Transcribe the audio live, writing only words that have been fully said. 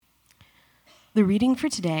The reading for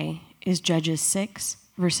today is Judges 6,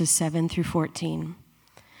 verses 7 through 14.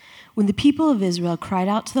 When the people of Israel cried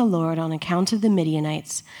out to the Lord on account of the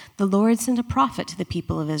Midianites, the Lord sent a prophet to the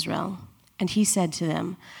people of Israel. And he said to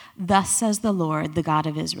them, "Thus says the Lord, the God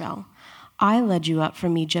of Israel, I led you up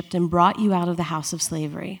from Egypt and brought you out of the house of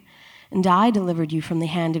slavery. And I delivered you from the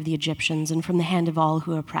hand of the Egyptians and from the hand of all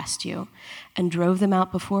who oppressed you, and drove them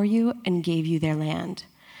out before you and gave you their land.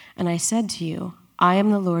 And I said to you, I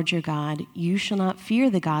am the Lord your God. You shall not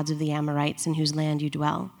fear the gods of the Amorites in whose land you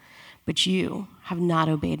dwell. But you have not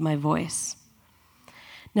obeyed my voice."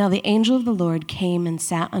 Now the angel of the Lord came and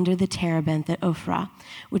sat under the terebinth at Ophrah,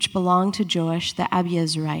 which belonged to Joash the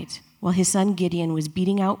Abiezrite, while his son Gideon was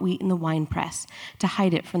beating out wheat in the winepress to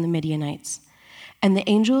hide it from the Midianites. And the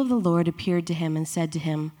angel of the Lord appeared to him and said to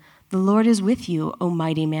him, "The Lord is with you, O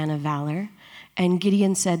mighty man of valor." And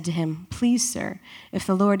Gideon said to him, "Please, sir, if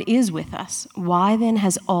the Lord is with us, why then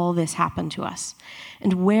has all this happened to us?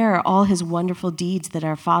 And where are all his wonderful deeds that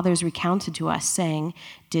our fathers recounted to us, saying,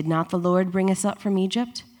 'Did not the Lord bring us up from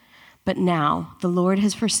Egypt?' But now the Lord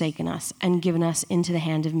has forsaken us and given us into the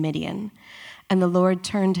hand of Midian." And the Lord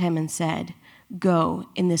turned to him and said, "Go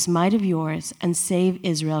in this might of yours and save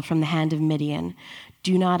Israel from the hand of Midian.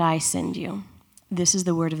 Do not I send you?" This is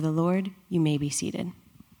the word of the Lord. You may be seated.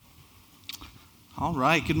 All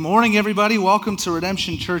right. Good morning, everybody. Welcome to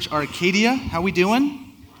Redemption Church Arcadia. How we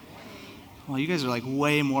doing? Well, you guys are like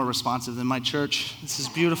way more responsive than my church. This is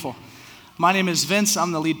beautiful. My name is Vince.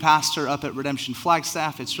 I'm the lead pastor up at Redemption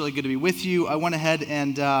Flagstaff. It's really good to be with you. I went ahead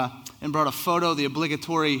and brought a photo, the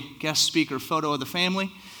obligatory guest speaker photo of the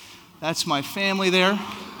family. That's my family there.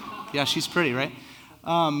 Yeah, she's pretty, right?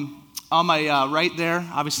 On my right there,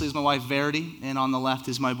 obviously, is my wife Verity, and on the left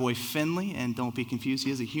is my boy Finley. And don't be confused,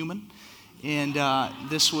 he is a human. And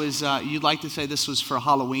this was, you'd like to say this was for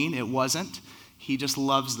Halloween. It wasn't. He just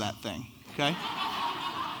loves that thing, okay?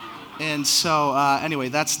 And so, anyway,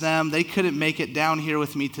 that's them. They couldn't make it down here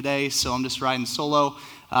with me today, so I'm just riding solo.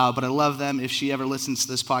 But I love them. If she ever listens to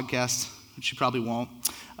this podcast, which she probably won't,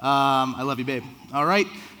 I love you, babe. All right.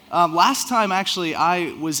 Last time, actually,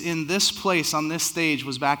 I was in this place on this stage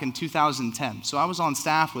was back in 2010. So I was on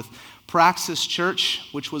staff with Praxis Church,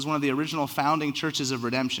 which was one of the original founding churches of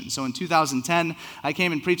Redemption. So in 2010, I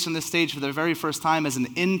came and preached on this stage for the very first time as an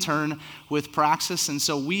intern with Praxis. And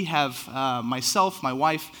so we have, myself, my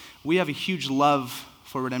wife, we have a huge love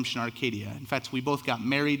for Redemption Arcadia. In fact, we both got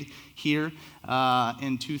married here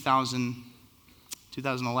in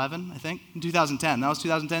 2011, I think, in 2010. That was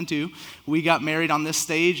 2010 too. We got married on this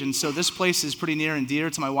stage, and so this place is pretty near and dear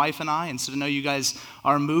to my wife and I, and so to know you guys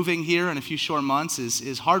are moving here in a few short months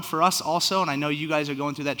is hard for us also, and I know you guys are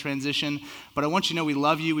going through that transition, but I want you to know we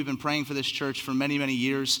love you. We've been praying for this church for many, many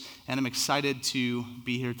years, and I'm excited to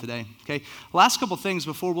be here today, okay? Last couple things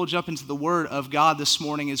before we'll jump into the Word of God this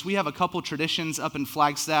morning is we have a couple traditions up in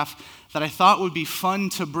Flagstaff that I thought would be fun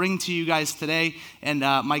to bring to you guys today, and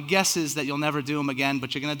my guess is that you'll never do them again,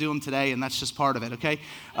 but you're going to do them today, and that's just part of it, okay?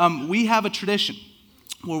 We have a tradition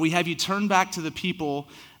where we have you turn back to the people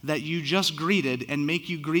that you just greeted and make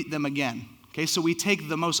you greet them again, okay? So we take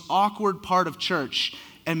the most awkward part of church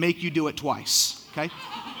and make you do it twice, okay?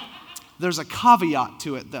 There's a caveat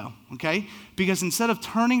to it, though, okay? Because instead of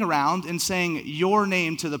turning around and saying your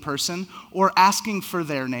name to the person or asking for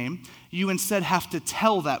their name, you instead have to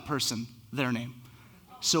tell that person their name.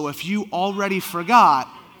 So if you already forgot,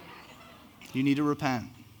 you need to repent,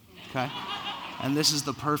 okay? And this is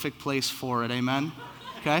the perfect place for it, amen?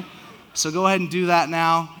 Okay? So go ahead and do that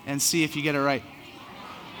now and see if you get it right.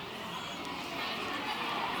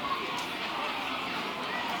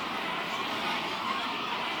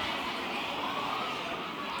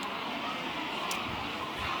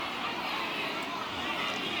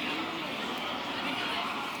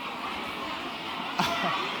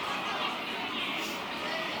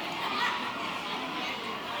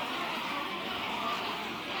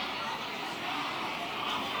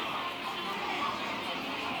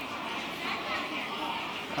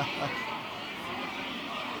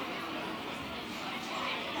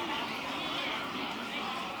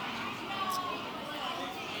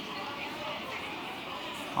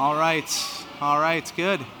 All right,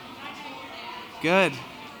 good.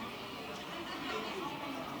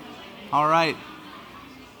 All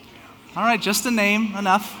right, just a name,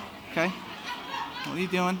 enough, okay? What are you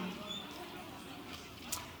doing?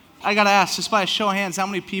 I gotta ask, just by a show of hands, how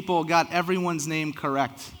many people got everyone's name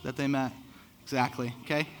correct that they met? Exactly,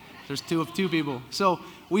 okay? There's two people. So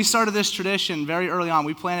we started this tradition very early on.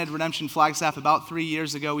 We planted Redemption Flagstaff about 3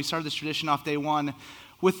 years ago. We started this tradition off day one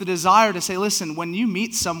with the desire to say, listen, when you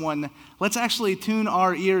meet someone, let's actually tune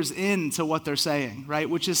our ears in to what they're saying, right?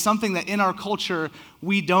 Which is something that in our culture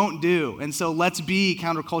we don't do. And so let's be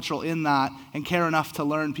countercultural in that and care enough to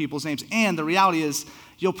learn people's names. And the reality is,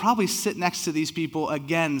 you'll probably sit next to these people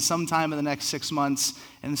again sometime in the next 6 months,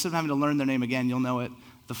 and instead of having to learn their name again, you'll know it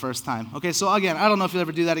the first time. Okay, so again, I don't know if you'll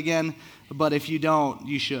ever do that again, but if you don't,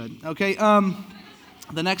 you should. Okay,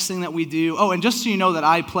 the next thing that we do, and just so you know that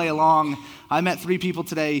I play along, I met 3 people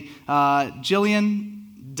today, Jillian,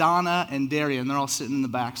 Donna, and Darian. They're all sitting in the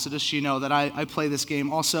back, so just so you know that I play this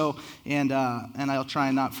game also, and I'll try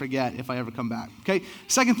and not forget if I ever come back. Okay,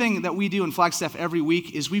 second thing that we do in Flagstaff every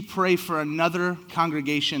week is we pray for another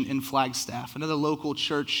congregation in Flagstaff, another local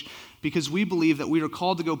church, because we believe that we are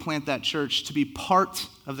called to go plant that church to be part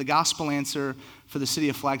of the gospel answer for the city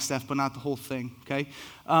of Flagstaff, but not the whole thing, okay?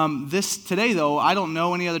 Today, though, I don't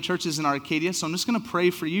know any other churches in Arcadia, so I'm just going to pray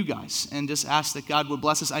for you guys and just ask that God would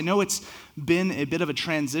bless us. I know it's been a bit of a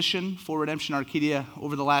transition for Redemption Arcadia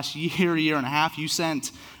over the last year and a half. You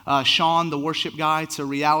sent Sean, the worship guy, to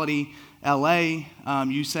Reality LA.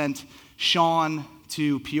 You sent Sean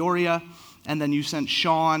to Peoria, and then you sent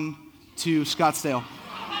Sean to Scottsdale.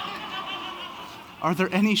 Are there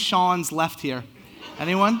any Seans left here?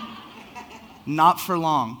 Anyone? Not for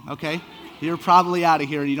long, okay? You're probably out of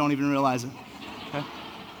here and you don't even realize it, okay?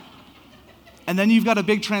 And then you've got a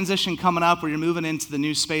big transition coming up where you're moving into the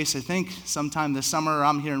new space, I think, sometime this summer.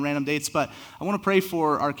 I'm here in random dates, but I want to pray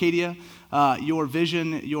for Arcadia, your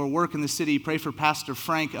vision, your work in the city. Pray for Pastor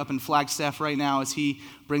Frank up in Flagstaff right now as he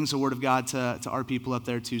brings the word of God to our people up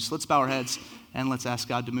there too. So let's bow our heads and let's ask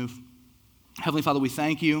God to move. Heavenly Father, we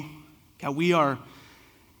thank you. God,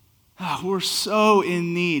 we're so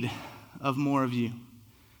in need of more of you.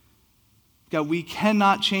 God, we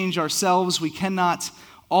cannot change ourselves. We cannot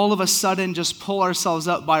all of a sudden just pull ourselves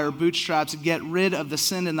up by our bootstraps, get rid of the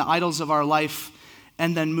sin and the idols of our life,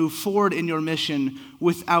 and then move forward in your mission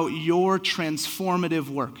without your transformative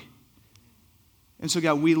work. And so,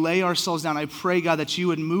 God, we lay ourselves down. I pray, God, that you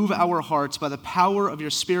would move our hearts by the power of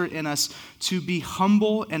your Spirit in us to be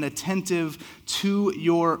humble and attentive to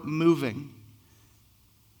your moving.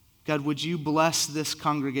 God, would you bless this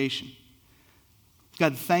congregation?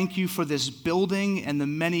 God, thank you for this building and the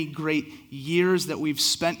many great years that we've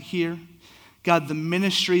spent here. God, the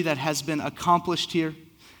ministry that has been accomplished here.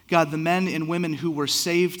 God, the men and women who were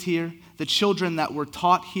saved here, the children that were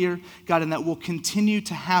taught here, God, and that will continue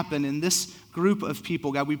to happen in this group of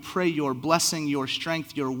people. God, we pray your blessing, your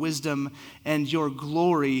strength, your wisdom, and your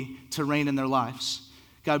glory to reign in their lives.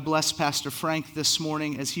 God, bless Pastor Frank this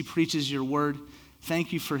morning as he preaches your word.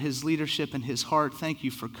 Thank you for his leadership and his heart. Thank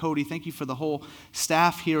you for Cody. Thank you for the whole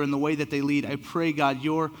staff here and the way that they lead. I pray, God,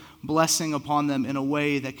 your blessing upon them in a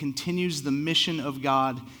way that continues the mission of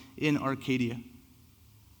God in Arcadia.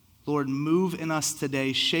 Lord, move in us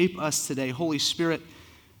today. Shape us today. Holy Spirit,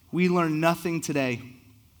 we learn nothing today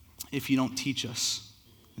if you don't teach us.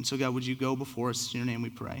 And so, God, would you go before us? In your name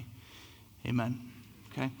we pray. Amen.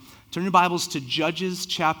 Okay. Turn your Bibles to Judges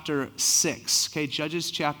chapter 6. Okay,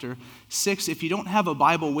 Judges chapter 6. If you don't have a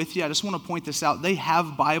Bible with you, I just want to point this out. They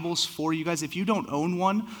have Bibles for you guys. If you don't own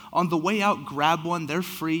one, on the way out, grab one. They're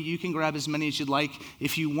free. You can grab as many as you'd like.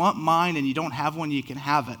 If you want mine and you don't have one, you can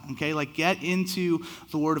have it. Okay, get into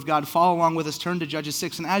the Word of God. Follow along with us. Turn to Judges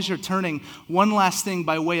 6. And as you're turning, one last thing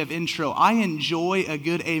by way of intro. I enjoy a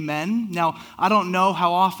good amen. Now, I don't know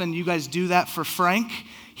how often you guys do that for Frank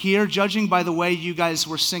here, judging by the way you guys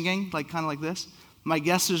were singing, kind of like this. My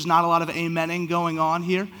guess there's not a lot of amening going on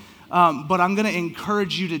here, but I'm going to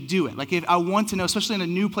encourage you to do it. If I want to know, especially in a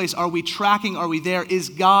new place, are we tracking? Are we there? Is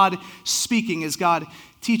God speaking? Is God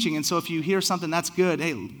teaching? And so if you hear something that's good,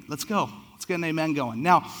 hey, let's go. Let's get an amen going.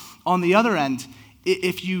 Now, on the other end,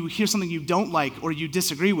 if you hear something you don't like or you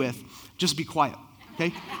disagree with, just be quiet,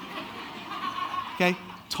 okay? Okay?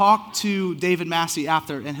 Talk to David Massey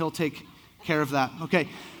after, and he'll take care of that. Okay.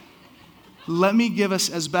 Let me give us,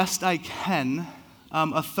 as best I can,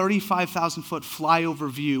 a 35,000-foot flyover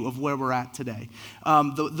view of where we're at today.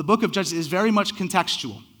 The book of Judges is very much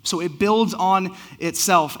contextual. So it builds on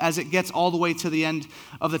itself as it gets all the way to the end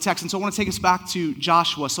of the text. And so I want to take us back to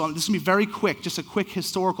Joshua. So this is going to be very quick, just a quick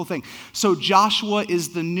historical thing. So Joshua is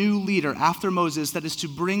the new leader after Moses that is to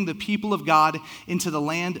bring the people of God into the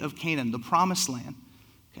land of Canaan, the promised land.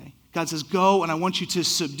 God says, go, and I want you to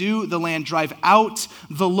subdue the land, drive out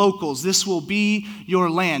the locals. This will be your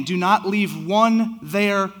land. Do not leave one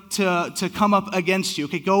there to come up against you.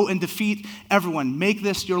 Okay, go and defeat everyone. Make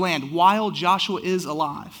this your land. While Joshua is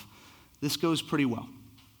alive, this goes pretty well.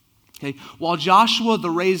 Okay, while Joshua, the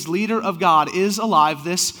raised leader of God, is alive,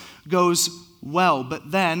 this goes well.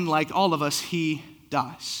 But then, like all of us, he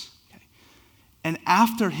dies. And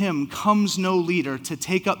after him comes no leader to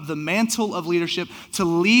take up the mantle of leadership, to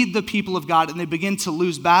lead the people of God, and they begin to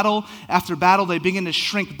lose battle after battle. They begin to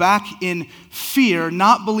shrink back in fear,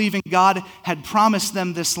 not believing God had promised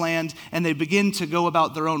them this land, and they begin to go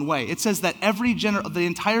about their own way. It says that the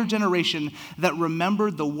entire generation that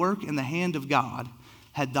remembered the work in the hand of God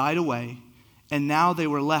had died away, and now they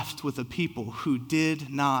were left with a people who did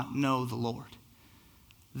not know the Lord.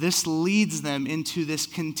 This leads them into this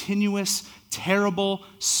continuous, terrible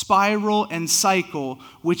spiral and cycle,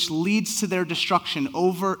 which leads to their destruction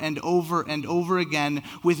over and over and over again,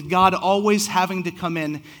 with God always having to come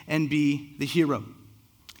in and be the hero.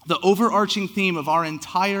 The overarching theme of our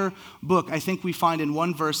entire book, I think we find in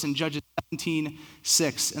one verse in Judges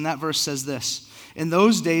 17:6, and that verse says this: "In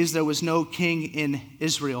those days there was no king in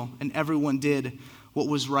Israel, and everyone did what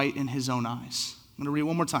was right in his own eyes." I'm going to read it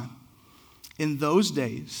one more time. In those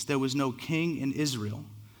days, there was no king in Israel,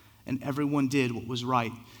 and everyone did what was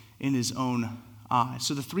right in his own eyes.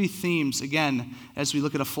 So the three themes, again, as we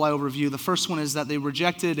look at a flyover view, the first one is that they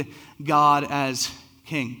rejected God as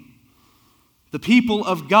king. The people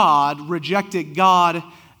of God rejected God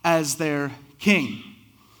as their king.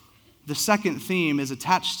 The second theme is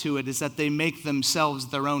attached to it is that they make themselves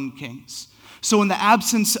their own kings. So in the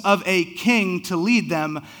absence of a king to lead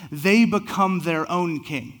them, they become their own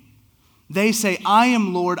king. They say, "I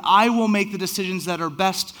am Lord, I will make the decisions that are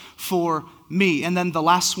best for me." And then the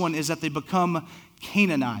last one is that they become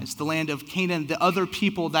Canaanized, the land of Canaan. The other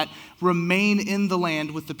people that remain in the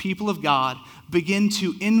land with the people of God begin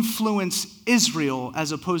to influence Israel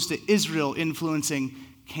as opposed to Israel influencing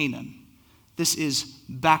Canaan. This is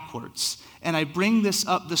backwards. And I bring this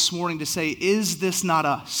up this morning to say, is this not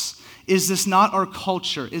us? Is this not our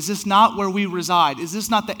culture? Is this not where we reside? Is this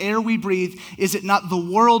not the air we breathe? Is it not the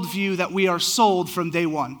worldview that we are sold from day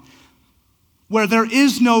one? Where there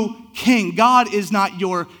is no king. God is not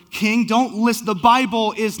your king. Don't listen. The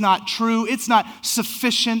Bible is not true. It's not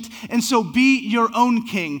sufficient. And so be your own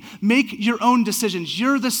king. Make your own decisions.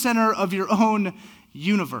 You're the center of your own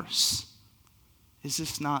universe. Is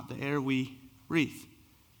this not the air we breathe?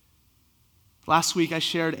 Last week I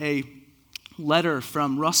shared a letter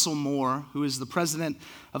from Russell Moore, who is the president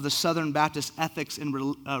of the Southern Baptist Ethics and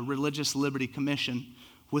Religious Liberty Commission,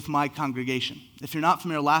 with my congregation. If you're not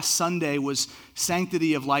familiar, last Sunday was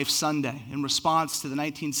Sanctity of Life Sunday in response to the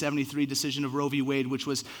 1973 decision of Roe v. Wade, which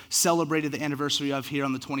was celebrated the anniversary of here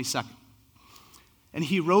on the 22nd. And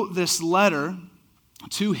he wrote this letter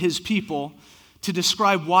to his people to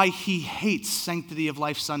describe why he hates Sanctity of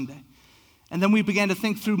Life Sunday. And then we began to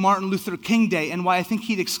think through Martin Luther King Day and why I think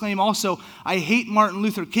he'd exclaim also, "I hate Martin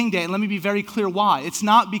Luther King Day." And let me be very clear why. It's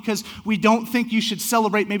not because we don't think you should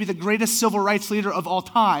celebrate maybe the greatest civil rights leader of all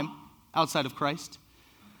time outside of Christ,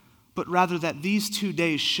 but rather that these 2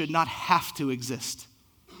 days should not have to exist.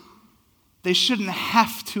 They shouldn't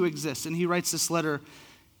have to exist. And he writes this letter,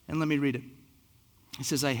 and let me read it. He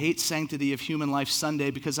says, "I hate Sanctity of Human Life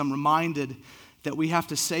Sunday because I'm reminded that we have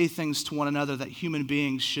to say things to one another that human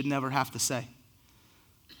beings should never have to say.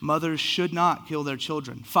 Mothers should not kill their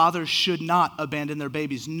children. Fathers should not abandon their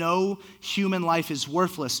babies. No human life is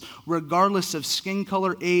worthless, regardless of skin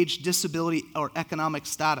color, age, disability, or economic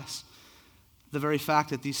status. The very fact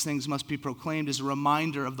that these things must be proclaimed is a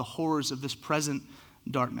reminder of the horrors of this present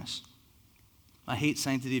darkness. I hate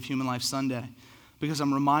Sanctity of Human Life Sunday because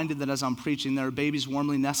I'm reminded that as I'm preaching, there are babies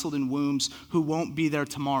warmly nestled in wombs who won't be there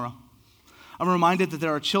tomorrow. I'm reminded that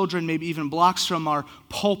there are children, maybe even blocks from our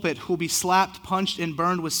pulpit, who will be slapped, punched, and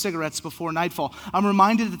burned with cigarettes before nightfall. I'm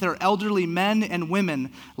reminded that there are elderly men and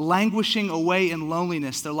women languishing away in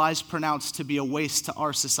loneliness, their lives pronounced to be a waste to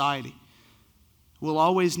our society. We'll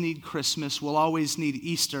always need Christmas, we'll always need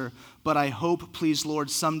Easter, but I hope, please,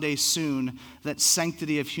 Lord, someday soon that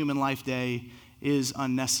Sanctity of Human Life Day is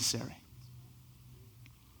unnecessary."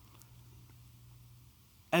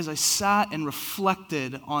 As I sat and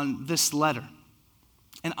reflected on this letter,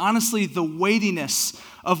 and honestly, the weightiness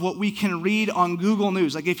of what we can read on Google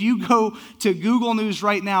News. Like if you go to Google News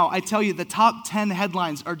right now, I tell you the top 10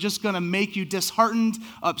 headlines are just going to make you disheartened,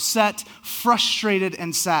 upset, frustrated,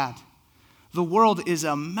 and sad. The world is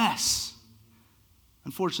a mess.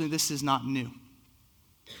 Unfortunately, this is not new.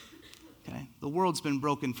 Okay? The world's been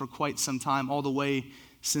broken for quite some time, all the way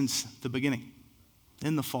since the beginning,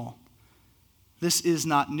 in the fall. This is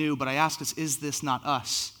not new, but I ask us, is this not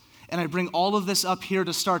us? And I bring all of this up here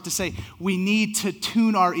to start to say, we need to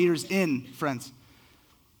tune our ears in, friends.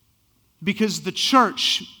 Because the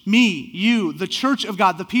church, me, you, the church of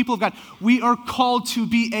God, the people of God, we are called to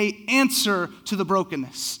be an answer to the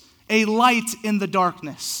brokenness, a light in the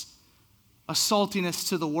darkness a saltiness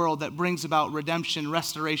to the world that brings about redemption,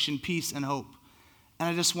 restoration, peace, and hope. And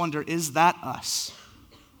I just wonder, is that us?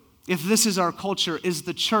 If this is our culture, is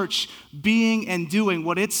the church being and doing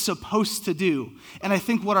what it's supposed to do? And I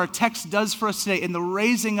think what our text does for us today in the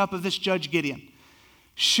raising up of this Judge Gideon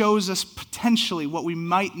shows us potentially what we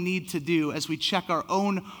might need to do as we check our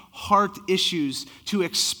own heart issues to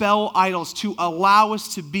expel idols, to allow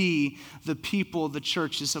us to be the people the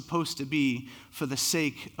church is supposed to be for the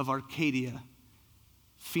sake of Arcadia,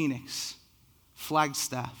 Phoenix,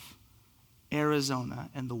 Flagstaff, Arizona,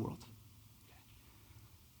 and the world.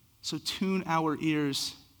 So tune our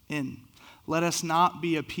ears in. Let us not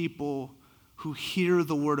be a people who hear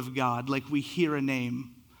the word of God like we hear a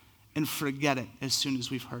name and forget it as soon as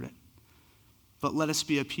we've heard it. But let us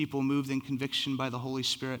be a people moved in conviction by the Holy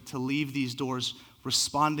Spirit to leave these doors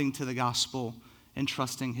responding to the gospel and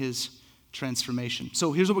trusting his transformation.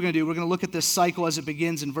 So here's what we're going to do. We're going to look at this cycle as it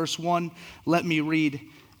begins in verse 1. Let me read,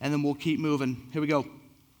 and then we'll keep moving. Here we go.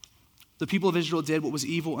 The people of Israel did what was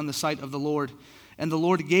evil in the sight of the Lord, and the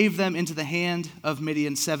Lord gave them into the hand of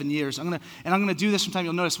Midian 7 years. I'm going to do this sometime.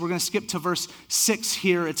 You'll notice we're going to skip to verse 6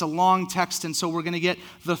 here. It's a long text, and so we're going to get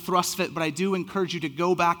the thrust of it, but I do encourage you to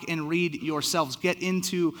go back and read yourselves. Get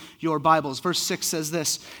into your Bibles. Verse 6 says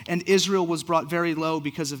this, and Israel was brought very low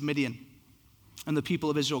because of Midian. And the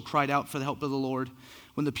people of Israel cried out for the help of the Lord.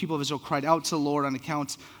 When the people of Israel cried out to the Lord on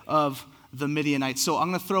account of the Midianites. So I'm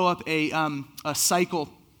going to throw up a cycle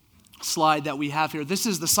slide that we have here. This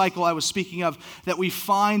is the cycle I was speaking of that we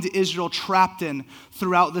find Israel trapped in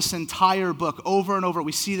throughout this entire book. Over and over,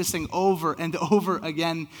 we see this thing over and over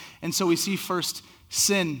again. And so we see first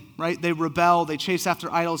sin, right? They rebel, they chase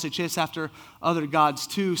after idols, they chase after other gods.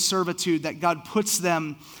 2, servitude, that God puts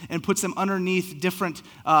them underneath different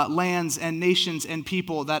lands and nations and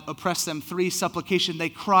people that oppress them. 3, supplication, they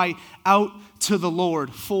cry out to the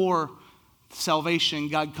Lord. 4, salvation,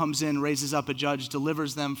 God comes in, raises up a judge,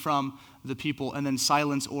 delivers them from the people, and then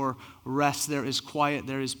silence or rest. There is quiet,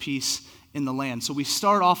 there is peace in the land. So we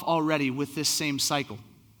start off already with this same cycle.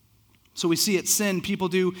 So we see it: sin, people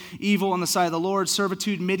do evil on the side of the Lord.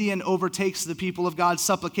 Servitude, Midian overtakes the people of God.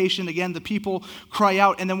 Supplication, again, the people cry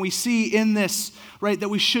out. And then we see in this, right, that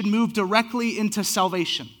we should move directly into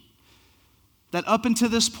salvation. That up until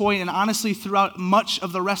this point, and honestly throughout much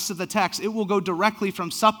of the rest of the text, it will go directly from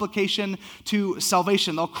supplication to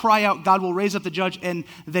salvation. They'll cry out, God will raise up the judge, and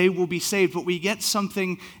they will be saved. But we get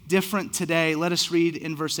something different today. Let us read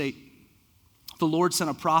in verse 8. The Lord sent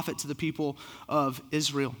a prophet to the people of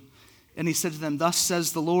Israel. And he said to them, thus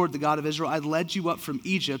says the Lord, the God of Israel, I led you up from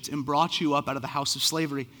Egypt and brought you up out of the house of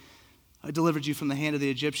slavery. I delivered you from the hand of the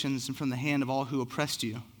Egyptians and from the hand of all who oppressed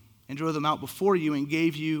you, and drove them out before you and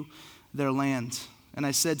gave you their land. And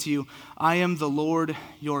I said to you, I am the Lord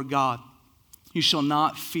your God. You shall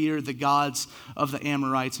not fear the gods of the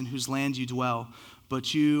Amorites in whose land you dwell,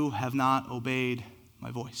 but you have not obeyed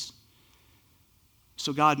my voice.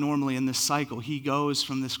 So God normally in this cycle, he goes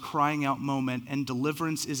from this crying out moment, and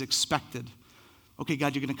deliverance is expected. Okay,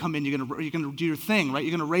 God, you're going to come in, you're going to do your thing, right?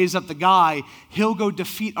 You're going to raise up the guy. He'll go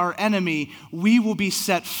defeat our enemy. We will be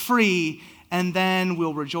set free, and then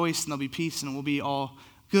we'll rejoice, and there'll be peace, and we'll be all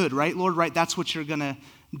good, right, Lord? Right, that's what you're going to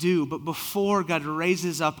do. But before God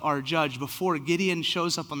raises up our judge, before Gideon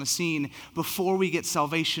shows up on the scene, before we get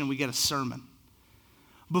salvation, we get a sermon.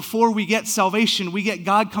 Before we get salvation, we get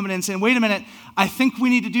God coming in and saying, wait a minute, I think we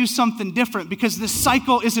need to do something different because this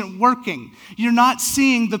cycle isn't working. You're not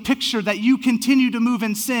seeing the picture that you continue to move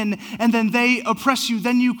in sin and then they oppress you.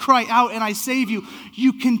 Then you cry out and I save you.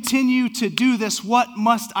 You continue to do this. What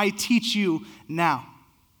must I teach you now?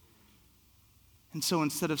 And so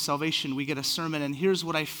instead of salvation, we get a sermon. And here's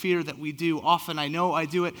what I fear that we do. Often, I know I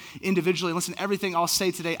do it individually. Listen, everything I'll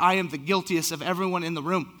say today, I am the guiltiest of everyone in the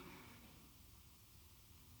room.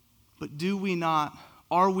 But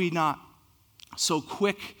are we not so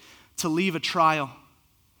quick to leave a trial?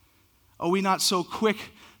 Are we not so quick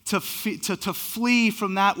to flee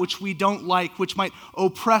from that which we don't like, which might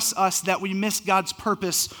oppress us, that we miss God's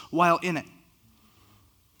purpose while in it?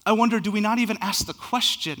 I wonder, do we not even ask the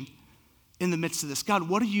question in the midst of this, God,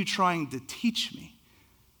 what are you trying to teach me?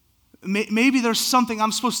 Maybe there's something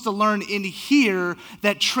I'm supposed to learn in here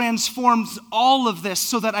that transforms all of this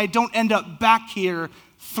so that I don't end up back here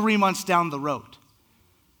 3 months down the road.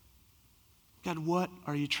 God, what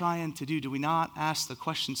are you trying to do? Do we not ask the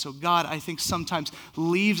question? So God, I think sometimes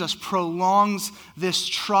leaves us, prolongs this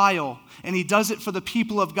trial. And he does it for the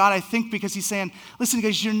people of God, I think, because he's saying, listen,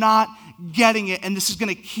 guys, you're not getting it. And this is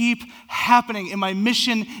going to keep happening. And my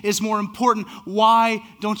mission is more important. Why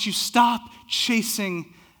don't you stop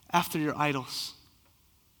chasing after your idols?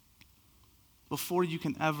 before you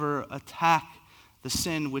can ever attack the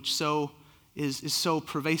sin which is so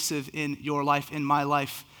pervasive in your life, in my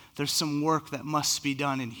life, there's some work that must be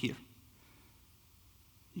done in here.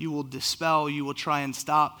 You will dispel, you will try and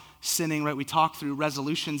stop sinning, right? We talk through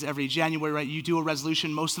resolutions every January, right? You do a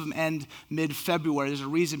resolution, most of them end mid-February. There's a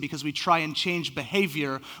reason, because we try and change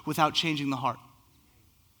behavior without changing the heart.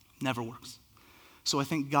 Never works. So I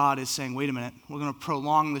think God is saying, wait a minute, we're going to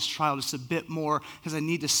prolong this trial just a bit more because I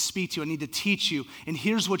need to speak to you, I need to teach you. And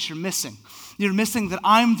here's what you're missing. You're missing that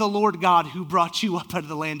I'm the Lord God who brought you up out of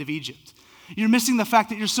the land of Egypt. You're missing the fact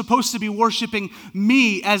that you're supposed to be worshiping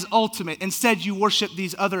me as ultimate. Instead, you worship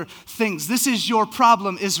these other things. This is your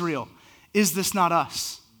problem, Israel. Is this not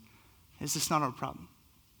us? Is this not our problem?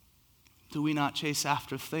 Do we not chase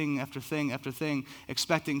after thing after thing after thing,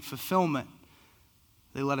 expecting fulfillment?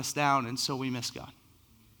 They let us down, and so we miss God.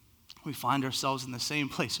 We find ourselves in the same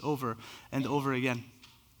place over and over again.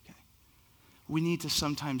 Okay. We need to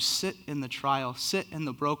sometimes sit in the trial, sit in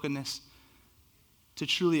the brokenness, to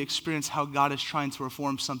truly experience how God is trying to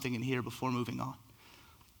reform something in here before moving on.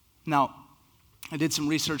 Now, I did some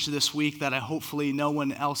research this week that hopefully no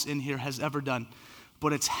one else in here has ever done,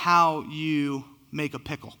 but it's how you make a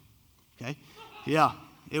pickle, okay? Yeah,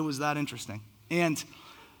 it was that interesting. And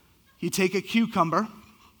you take a cucumber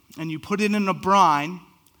and you put it in a brine,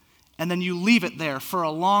 and then you leave it there for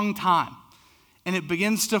a long time. And it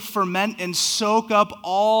begins to ferment and soak up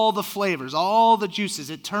all the flavors, all the juices.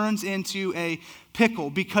 It turns into a pickle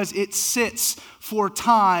because it sits for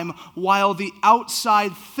time while the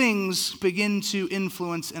outside things begin to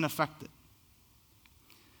influence and affect it.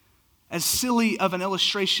 As silly of an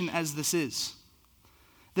illustration as this is,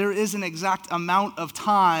 there is an exact amount of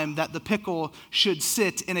time that the pickle should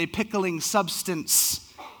sit in a pickling substance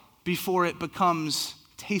before it becomes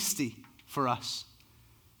tasty for us.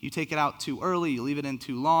 You take it out too early, you leave it in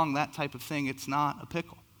too long, that type of thing, it's not a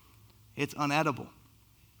pickle. It's unedible.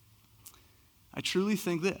 I truly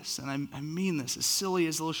think this, and I mean this, as silly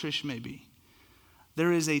as the illustration may be,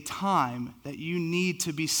 there is a time that you need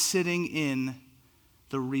to be sitting in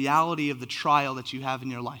the reality of the trial that you have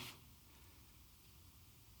in your life.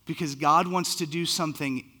 Because God wants to do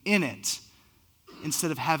something in it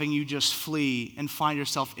instead of having you just flee and find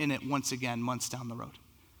yourself in it once again months down the road.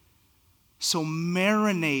 So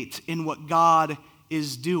marinate in what God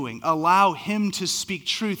is doing. Allow him to speak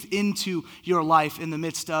truth into your life in the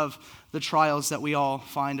midst of the trials that we all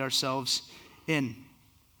find ourselves in.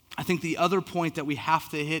 I think the other point that we have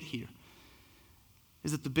to hit here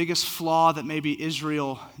is that the biggest flaw that maybe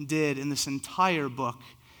Israel did in this entire book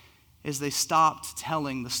is they stopped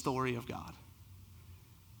telling the story of God.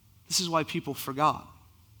 This is why people forgot.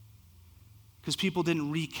 Because people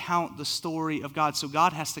didn't recount the story of God. So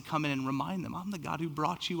God has to come in and remind them, I'm the God who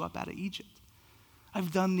brought you up out of Egypt.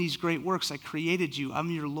 I've done these great works. I created you. I'm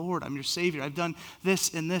your Lord. I'm your Savior. I've done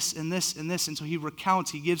this and this and this and this. And so he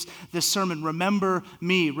recounts, he gives this sermon, remember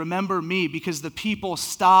me, because the people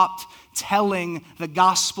stopped telling the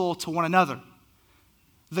gospel to one another.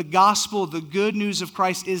 The gospel, the good news of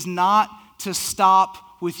Christ, is not to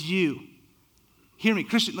stop with you. Hear me,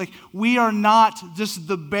 Christian, we are not just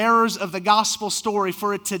the bearers of the gospel story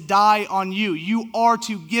for it to die on you. You are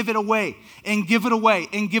to give it away and give it away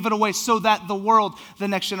and give it away so that the world, the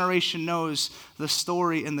next generation, knows the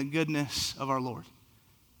story and the goodness of our Lord.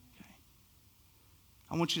 Okay.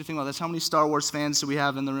 I want you to think about this. How many Star Wars fans do we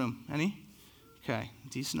have in the room? Any? Okay,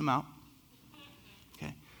 decent amount.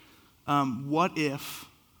 Okay. What if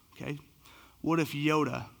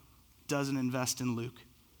Yoda doesn't invest in Luke?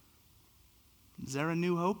 Is there a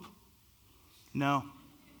new hope? No.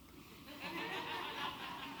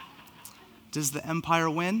 Does the Empire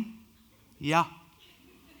win? Yeah.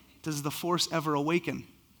 Does the Force ever awaken?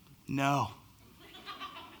 No.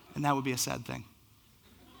 And that would be a sad thing.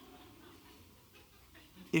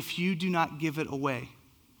 If you do not give it away,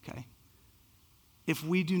 okay, if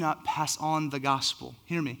we do not pass on the gospel,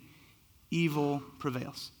 hear me, evil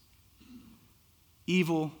prevails.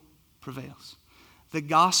 Evil prevails. The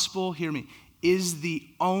gospel, hear me, is the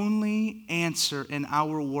only answer in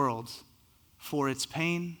our world for its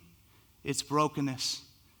pain, its brokenness,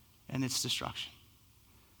 and its destruction.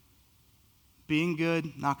 Being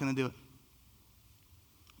good, not going to do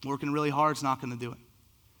it. Working really hard is not going to do it.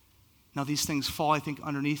 Now, these things fall, I think,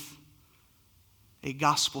 underneath a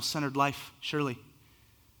gospel-centered life, surely.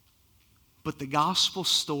 But the gospel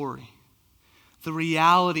story, the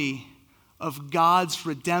reality of God's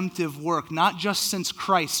redemptive work, not just since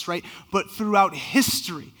Christ, right, but throughout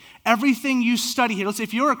history. Everything you study here, let's say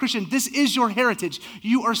if you're a Christian, this is your heritage.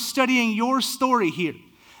 You are studying your story here.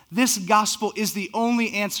 This gospel is the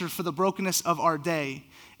only answer for the brokenness of our day,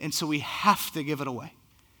 and so we have to give it away.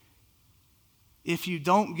 If you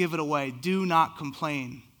don't give it away, do not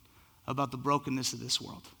complain about the brokenness of this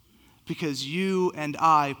world, because you and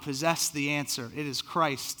I possess the answer. It is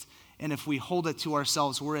Christ, and if we hold it to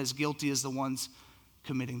ourselves, we're as guilty as the ones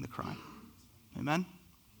committing the crime. Amen?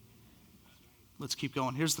 Let's keep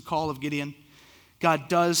going. Here's the call of Gideon. God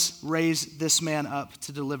does raise this man up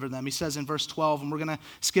to deliver them. He says in verse 12, and we're going to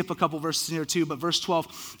skip a couple verses here too, but verse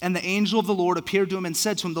 12, and the angel of the Lord appeared to him and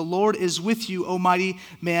said to him, the Lord is with you, O mighty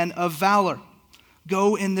man of valor.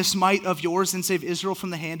 Go in this might of yours and save Israel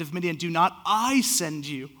from the hand of Midian. Do not I send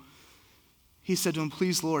you? He said to him,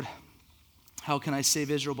 please, Lord, how can I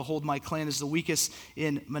save Israel? Behold, my clan is the weakest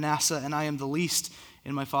in Manasseh, and I am the least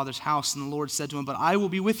in my father's house. And the Lord said to him, but I will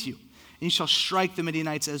be with you, and you shall strike the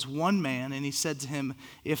Midianites as one man. And he said to him,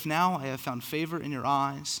 if now I have found favor in your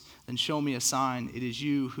eyes, then show me a sign. It is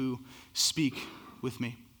you who speak with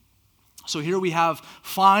me. So here we have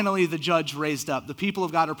finally the judge raised up. The people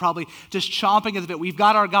of God are probably just chomping at the bit. We've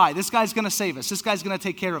got our guy. This guy's going to save us. This guy's going to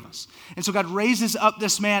take care of us. And so God raises up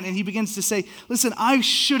this man, and he begins to say, listen, I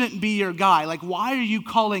shouldn't be your guy. Like, why are you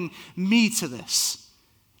calling me to this?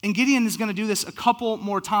 And Gideon is going to do this a couple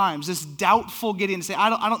more times, this doubtful Gideon, to say, I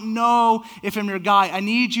don't know if I'm your guy. I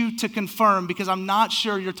need you to confirm, because I'm not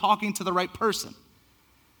sure you're talking to the right person.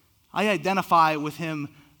 I identify with him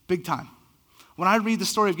big time. When I read the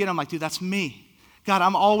story of Gideon, I'm like, dude, that's me. God,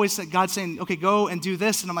 I'm always, God's saying, okay, go and do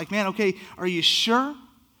this. And I'm like, man, okay, are you sure?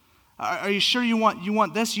 Are you sure you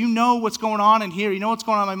want this? You know what's going on in here. You know what's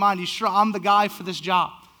going on in my mind. You sure I'm the guy for this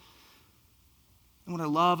job? And what I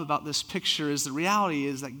love about this picture is the reality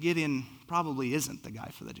is that Gideon probably isn't the guy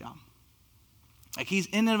for the job. Like, he's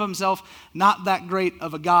in and of himself not that great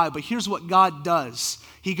of a guy, but here's what God does.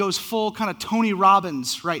 He goes full kind of Tony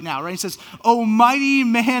Robbins right now, right? He says, oh, mighty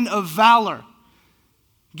man of valor.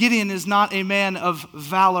 Gideon is not a man of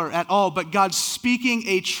valor at all, but God's speaking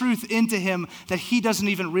a truth into him that he doesn't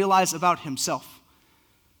even realize about himself.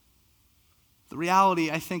 The reality,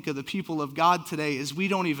 I think, of the people of God today is we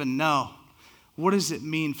don't even know. What does it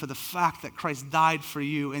mean for the fact that Christ died for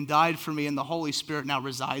you and died for me, and the Holy Spirit now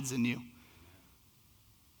resides in you?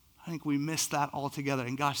 I think we miss that altogether.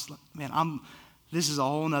 And gosh, man, this is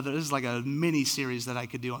like a mini series that I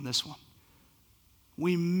could do on this one.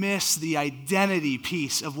 We miss the identity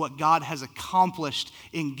piece of what God has accomplished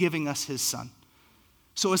in giving us his son.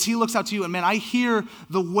 So as he looks out to you, and man, I hear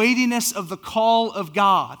the weightiness of the call of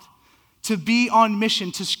God to be on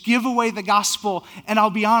mission, to give away the gospel. And I'll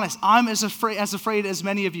be honest, I'm as afraid as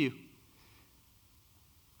many of you.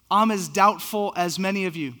 I'm as doubtful as many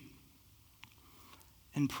of you.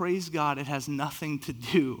 And praise God, it has nothing to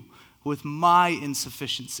do with my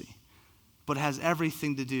insufficiency, but it has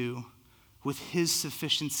everything to do with his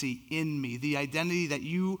sufficiency in me, the identity that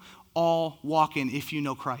you all walk in if you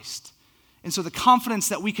know Christ. And so the confidence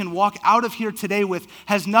that we can walk out of here today with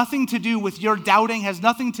has nothing to do with your doubting, has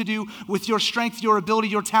nothing to do with your strength, your ability,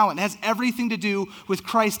 your talent. It has everything to do with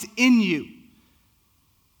Christ in you.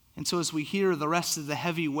 And so as we hear the rest of the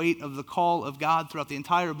heavy weight of the call of God throughout the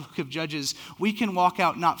entire book of Judges, we can walk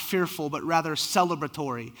out not fearful, but rather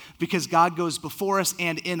celebratory, because God goes before us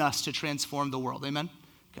and in us to transform the world. Amen?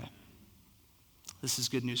 Okay. This is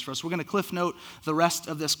good news for us. We're going to cliff note the rest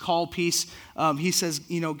of this call piece. He says,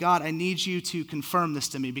 God, I need you to confirm this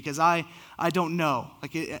to me, because I don't know.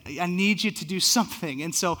 I need you to do something.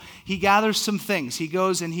 And so he gathers some things. He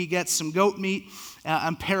goes and he gets some goat meat.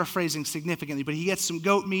 I'm paraphrasing significantly, but he gets some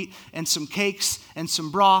goat meat and some cakes and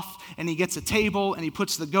some broth, and he gets a table, and he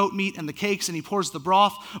puts the goat meat and the cakes, and he pours the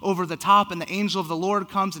broth over the top, and the angel of the Lord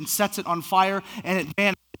comes and sets it on fire, and it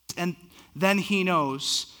vanishes. And then he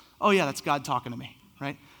knows, oh yeah, that's God talking to me,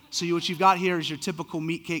 right? So what you've got here is your typical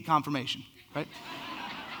meat cake confirmation, right?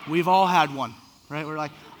 We've all had one, right? We're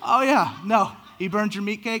like, oh yeah, no, he burned your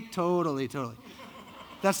meat cake? Totally.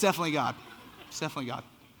 That's definitely God. It's definitely God.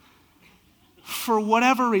 For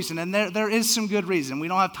whatever reason, and there is some good reason, we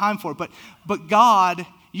don't have time for it, but God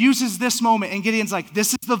uses this moment, and Gideon's like,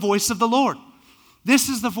 this is the voice of the Lord. This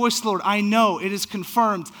is the voice of the Lord. I know, it is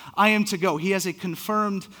confirmed, I am to go. He has a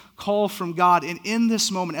confirmed call from God, and in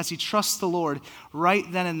this moment, as he trusts the Lord, right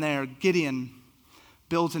then and there, Gideon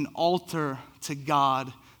builds an altar to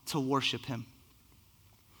God to worship him.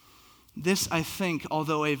 This, I think,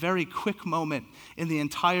 although a very quick moment in the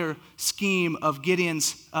entire scheme of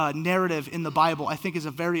Gideon's narrative in the Bible, I think is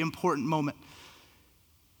a very important moment.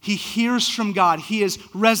 He hears from God. He is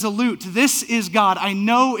resolute. This is God. I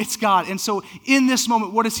know it's God. And so in this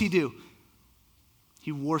moment, what does he do?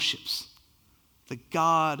 He worships the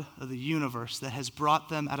God of the universe that has brought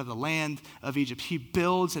them out of the land of Egypt. He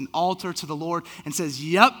builds an altar to the Lord and says,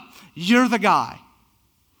 yep, you're the guy.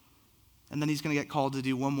 And then he's going to get called to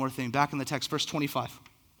do one more thing. Back in the text, verse 25.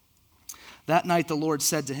 That night the Lord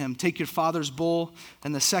said to him, take your father's bull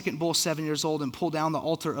and the second bull 7 years old and pull down the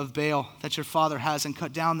altar of Baal that your father has and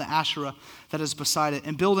cut down the Asherah that is beside it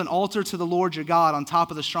and build an altar to the Lord your God on top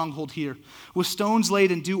of the stronghold here. With stones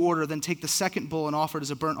laid in due order, then take the second bull and offer it as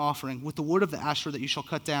a burnt offering with the wood of the Asherah that you shall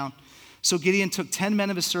cut down. So Gideon took 10 men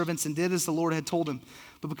of his servants and did as the Lord had told him.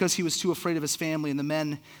 But because he was too afraid of his family and the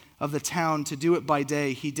men of the town to do it by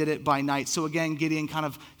day, he did it by night. So again, Gideon kind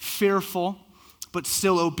of fearful, but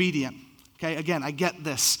still obedient. Okay, again, I get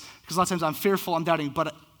this, because a lot of times I'm fearful, I'm doubting,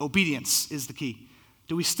 but obedience is the key.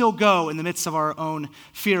 Do we still go in the midst of our own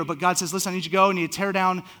fear? But God says, listen, I need you to go and you tear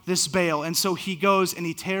down this Baal. And so he goes and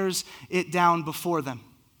he tears it down before them.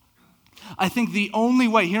 I think the only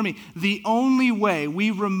way, hear me, the only way we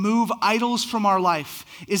remove idols from our life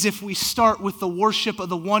is if we start with the worship of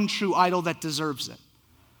the one true idol that deserves it.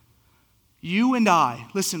 You and I,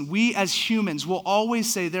 listen, we as humans will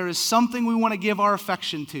always say there is something we want to give our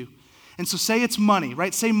affection to. And so say it's money,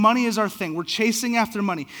 right? Say money is our thing. We're chasing after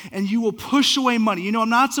money. And you will push away money. You know, I'm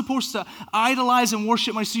not supposed to idolize and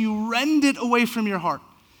worship money, so you rend it away from your heart.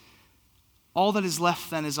 All that is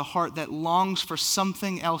left then is a heart that longs for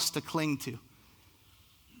something else to cling to.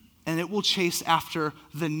 And it will chase after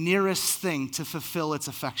the nearest thing to fulfill its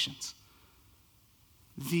affections.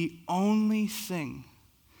 The only thing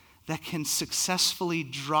that can successfully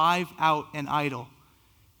drive out an idol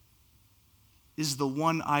is the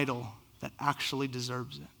one idol that actually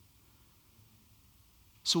deserves it.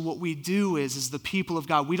 So what we do is the people of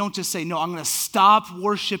God, we don't just say, no, I'm going to stop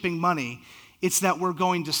worshiping money. It's that we're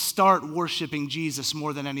going to start worshiping Jesus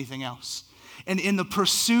more than anything else. And in the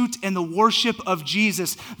pursuit and the worship of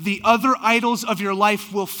Jesus, the other idols of your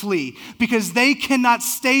life will flee because they cannot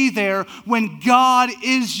stay there when God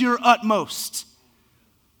is your utmost.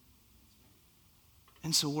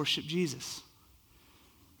 And so worship Jesus.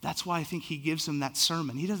 That's why I think he gives them that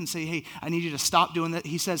sermon. He doesn't say, hey, I need you to stop doing that.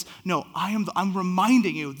 He says, no, I'm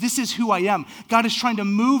reminding you, this is who I am. God is trying to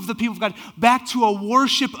move the people of God back to a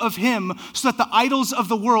worship of him so that the idols of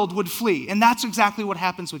the world would flee. And that's exactly what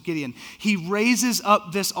happens with Gideon. He raises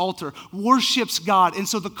up this altar, worships God. And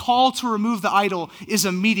so the call to remove the idol is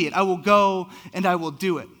immediate. I will go and I will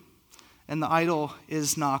do it. And the idol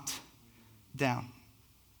is knocked down.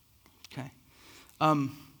 Okay.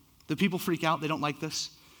 The people freak out. They don't like this.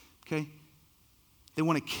 Okay? They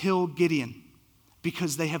want to kill Gideon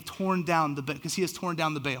because they have torn down because he has torn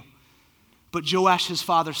down the Baal. But Joash, his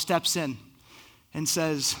father, steps in and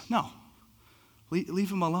says, no, leave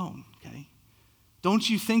him alone, okay? Don't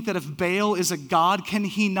you think that if Baal is a god, can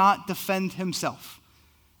he not defend himself?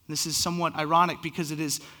 This is somewhat ironic because it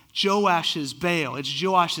is Joash's Baal. It's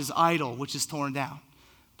Joash's idol, which is torn down.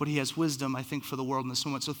 But he has wisdom, I think, for the world in this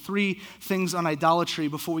moment. So 3 things on idolatry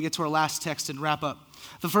before we get to our last text and wrap up.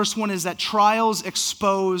 The first one is that trials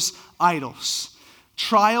expose idols.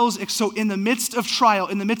 So in the midst of trial,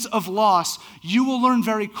 in the midst of loss, you will learn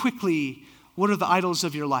very quickly what are the idols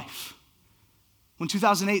of your life. When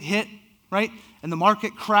 2008 hit, right, and the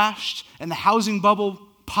market crashed and the housing bubble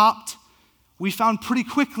popped, we found pretty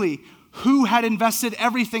quickly who had invested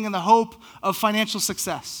everything in the hope of financial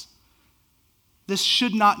success. This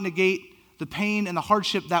should not negate the pain and the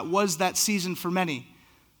hardship that was that season for many.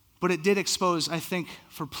 But it did expose, I think,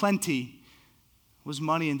 for plenty, was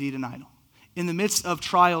money indeed an idol. In the midst of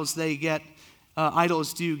trials,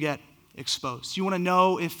 idols do get exposed. You want to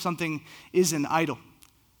know if something is an idol.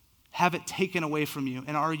 Have it taken away from you.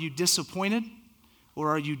 And are you disappointed or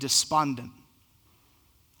are you despondent?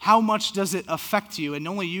 How much does it affect you? And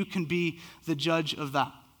only you can be the judge of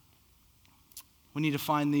that. We need to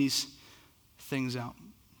find these things out.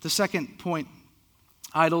 The second point,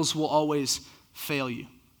 idols will always fail you.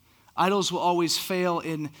 Idols will always fail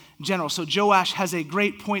in general. So Joash has a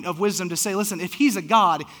great point of wisdom to say, listen, if he's a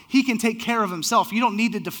god, he can take care of himself. You don't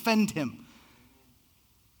need to defend him.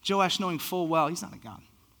 Joash knowing full well, he's not a god.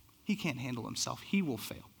 He can't handle himself. He will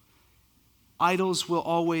fail. Idols will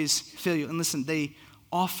always fail you. And listen, they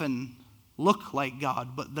often look like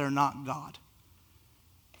God, but they're not God.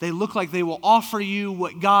 They look like they will offer you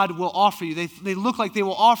what God will offer you. They look like they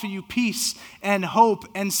will offer you peace and hope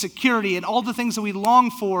and security and all the things that we long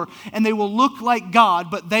for, and they will look like God,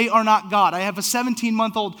 but they are not God. I have a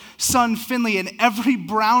 17-month-old son, Finley, and every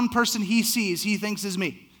brown person he sees, he thinks is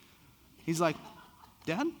me. He's like,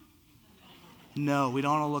 Dad? No, we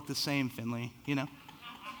don't all look the same, Finley,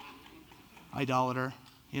 Idolater,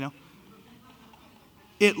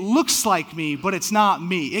 It looks like me, but it's not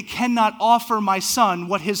me. It cannot offer my son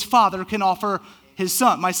what his father can offer his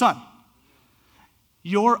son, my son.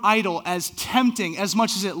 your idol, as tempting as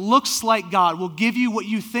much as it looks like God, will give you what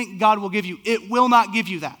you think God will give you. It will not give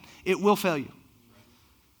you that. It will fail you.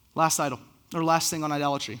 Last thing on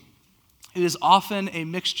idolatry. It is often a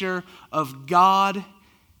mixture of God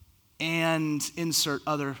and insert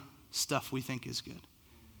other stuff we think is good.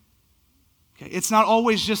 Okay, it's not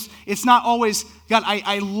always, God,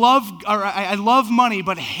 I love money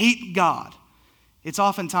but hate God. It's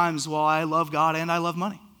oftentimes, well, I love God and I love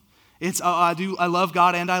money. It's, I love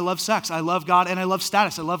God and I love sex. I love God and I love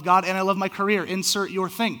status. I love God and I love my career. Insert your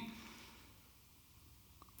thing.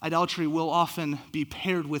 Idolatry will often be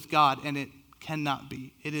paired with God, and it cannot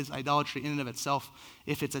be. It is idolatry in and of itself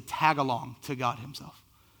if it's a tag-along to God himself.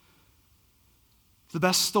 The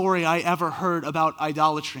best story I ever heard about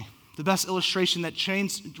idolatry, the best illustration that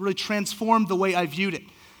really transformed the way I viewed it,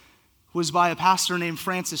 was by a pastor named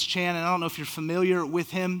Francis Chan, and I don't know if you're familiar with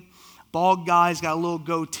him. Bald guy, he's got a little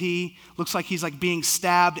goatee. Looks like he's like being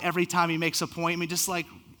stabbed every time he makes a point. I mean, just like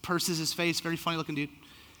purses his face. Very funny looking dude.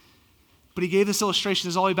 But he gave this illustration.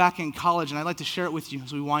 This is all the way back in college, and I'd like to share it with you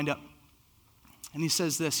as we wind up. And he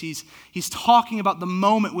says this. He's talking about the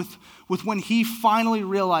moment with when he finally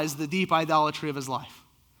realized the deep idolatry of his life.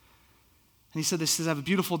 And he said this. He says, I have a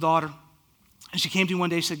beautiful daughter. And she came to me one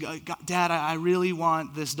day, she said, Dad, I really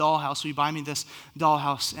want this dollhouse. Will you buy me this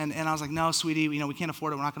dollhouse? And I was like, no, sweetie, we can't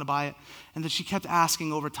afford it. We're not going to buy it. And then she kept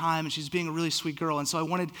asking over time, and she's being a really sweet girl. And so I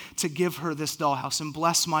wanted to give her this dollhouse and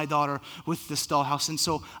bless my daughter with this dollhouse. And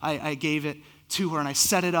so I gave it to her, and I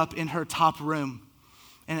set it up in her top room.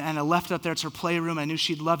 And I left it up there. It's her playroom. I knew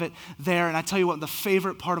she'd love it there. And I tell you what, the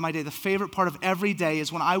favorite part of my day, the favorite part of every day is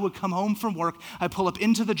when I would come home from work, I pull up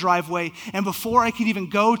into the driveway, and before I could even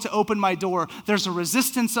go to open my door, there's a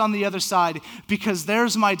resistance on the other side because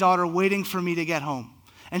there's my daughter waiting for me to get home.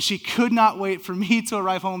 And she could not wait for me to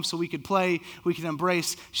arrive home so we could play, we could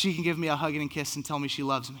embrace, she can give me a hug and a kiss and tell me she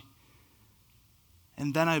loves me.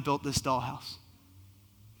 And then I built this dollhouse.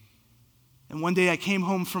 And one day I came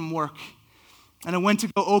home from work, and I went to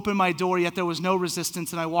go open my door, yet there was no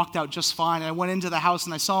resistance, and I walked out just fine. And I went into the house,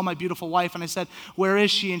 and I saw my beautiful wife, and I said, where is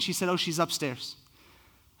she? And she said, oh, she's upstairs.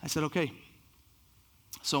 I said, okay.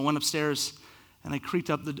 So I went upstairs, and I creaked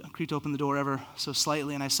open the door ever so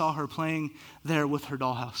slightly, and I saw her playing there with her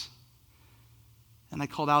dollhouse. And I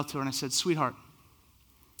called out to her, and I said, sweetheart.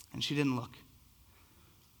 And she didn't look.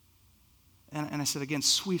 And I said again,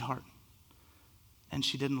 sweetheart. And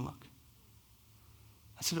she didn't look.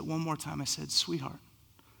 I said it one more time. I said, sweetheart.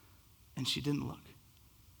 And she didn't look.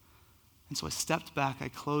 And so I stepped back. I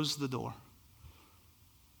closed the door.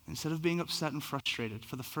 Instead of being upset and frustrated,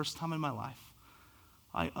 for the first time in my life,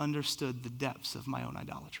 I understood the depths of my own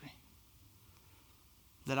idolatry.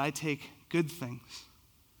 That I take good things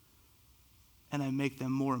and I make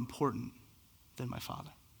them more important than my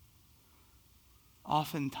Father.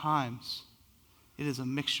 Oftentimes, it is a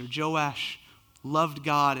mixture. Joash loved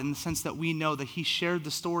God in the sense that we know that he shared the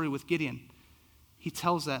story with Gideon. He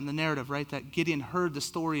tells that in the narrative, right? That Gideon heard the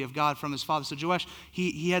story of God from his father. So Joash,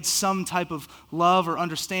 he had some type of love or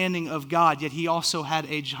understanding of God, yet he also had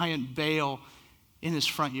a giant Baal in his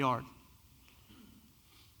front yard.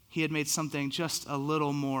 He had made something just a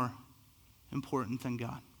little more important than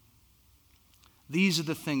God. These are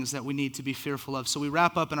the things that we need to be fearful of. So we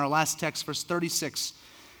wrap up in our last text, verse 36.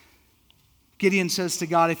 Gideon says to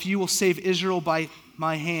God, if you will save Israel by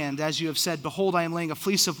my hand, as you have said, behold, I am laying a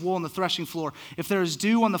fleece of wool on the threshing floor. If there is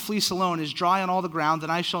dew on the fleece alone, is dry on all the ground,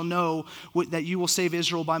 then I shall know that you will save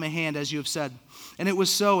Israel by my hand, as you have said. And it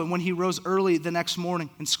was so. And when he rose early the next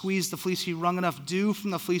morning and squeezed the fleece, he wrung enough dew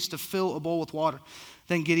from the fleece to fill a bowl with water.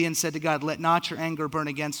 Then Gideon said to God, let not your anger burn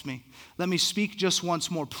against me. Let me speak just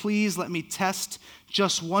once more. Please let me test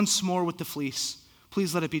just once more with the fleece.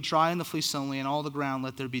 Please let it be dry on the fleece only, and all the ground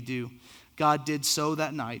let there be dew. God did so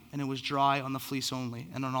that night, and it was dry on the fleece only,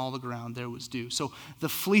 and on all the ground there was dew. So the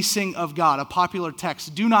fleecing of God, a popular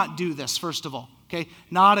text. Do not do this, first of all, okay?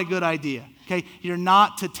 Not a good idea, okay? You're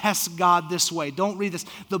not to test God this way. Don't read this.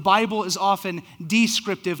 The Bible is often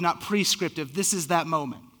descriptive, not prescriptive. This is that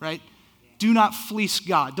moment, right? Do not fleece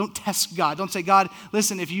God. Don't test God. Don't say, God,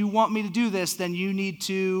 listen, if you want me to do this, then you need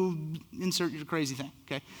to insert your crazy thing,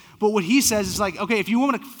 okay? But what he says is like, okay, if you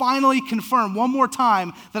want me to finally confirm one more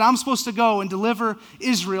time that I'm supposed to go and deliver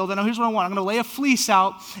Israel, then here's what I want. I'm going to lay a fleece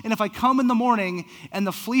out, and if I come in the morning and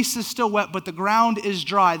the fleece is still wet, but the ground is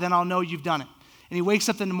dry, then I'll know you've done it. And he wakes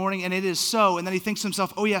up in the morning, and it is so, and then he thinks to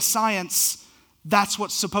himself, oh yeah, science, that's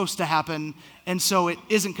what's supposed to happen, and so it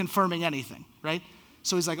isn't confirming anything, right?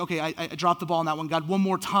 So he's like, okay, I dropped the ball on that one. God, one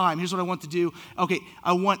more time. Here's what I want to do. Okay,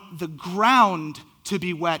 I want the ground to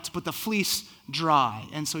be wet, but the fleece dry.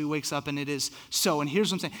 And so he wakes up and it is so. And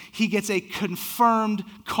here's what I'm saying. He gets a confirmed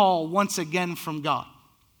call once again from God.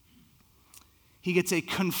 He gets a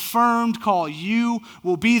confirmed call. You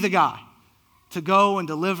will be the guy to go and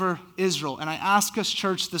deliver Israel. And I ask us,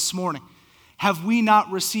 church, this morning, have we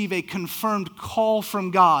not received a confirmed call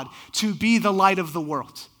from God to be the light of the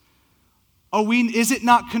world? Is it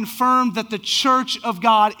not confirmed that the church of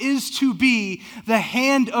God is to be the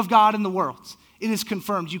hand of God in the world? It is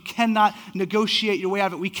confirmed. You cannot negotiate your way out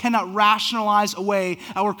of it. We cannot rationalize away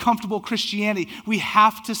our comfortable Christianity. We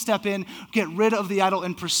have to step in, get rid of the idol,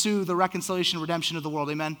 and pursue the reconciliation and redemption of the world.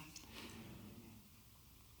 Amen?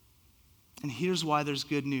 And here's why there's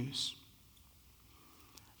good news.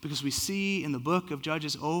 Because we see in the book of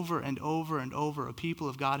Judges over and over and over a people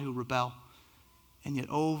of God who rebel. And yet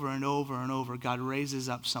over and over and over, God raises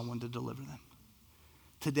up someone to deliver them.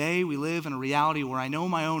 Today, we live in a reality where I know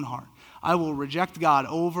my own heart. I will reject God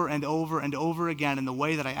over and over and over again in the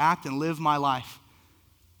way that I act and live my life.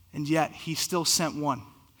 And yet, he still sent one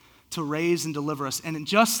to raise and deliver us. And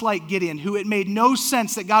just like Gideon, who it made no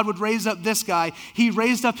sense that God would raise up this guy, he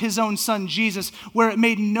raised up his own son, Jesus, where it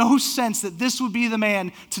made no sense that this would be the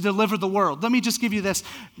man to deliver the world. Let me just give you this.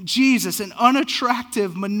 Jesus, an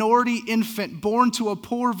unattractive minority infant born to a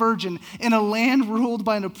poor virgin in a land ruled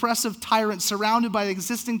by an oppressive tyrant surrounded by an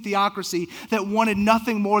existing theocracy that wanted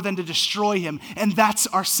nothing more than to destroy him. And that's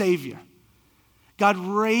our Savior. God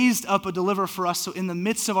raised up a deliverer for us, so in the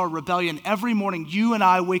midst of our rebellion, every morning you and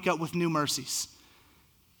I wake up with new mercies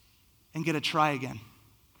and get to try again,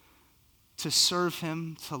 to serve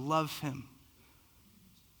him, to love him,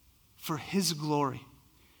 for his glory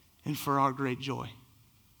and for our great joy.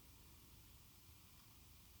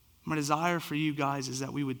 My desire for you guys is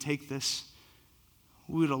that we would take this,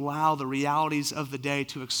 we would allow the realities of the day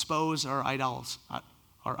to expose our idols,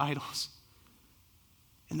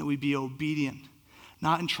 and that we'd be obedient.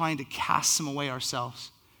 Not in trying to cast them away ourselves,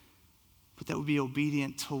 but that we be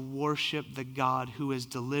obedient to worship the God who has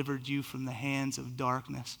delivered you from the hands of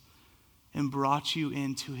darkness and brought you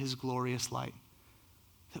into his glorious light.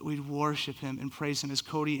 That we'd worship him and praise him as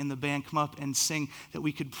Cody and the band come up and sing, that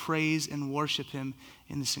we could praise and worship him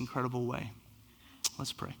in this incredible way.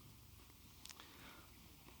 Let's pray.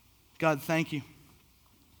 God, thank you.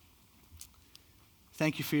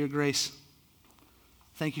 Thank you for your grace.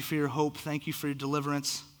 Thank you for your hope. Thank you for your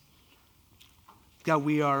deliverance. God,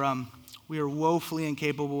 we are woefully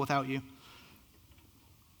incapable without you.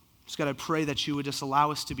 Just God, I pray that you would just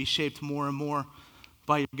allow us to be shaped more and more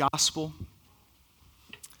by your gospel,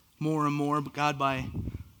 more and more, God, by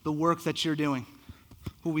the work that you're doing.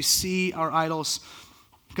 Will we see our idols,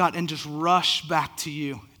 God, and just rush back to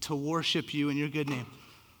you to worship you in your good name.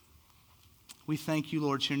 We thank you,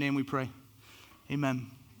 Lord. In your name we pray.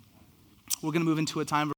 Amen. We're going to move into a time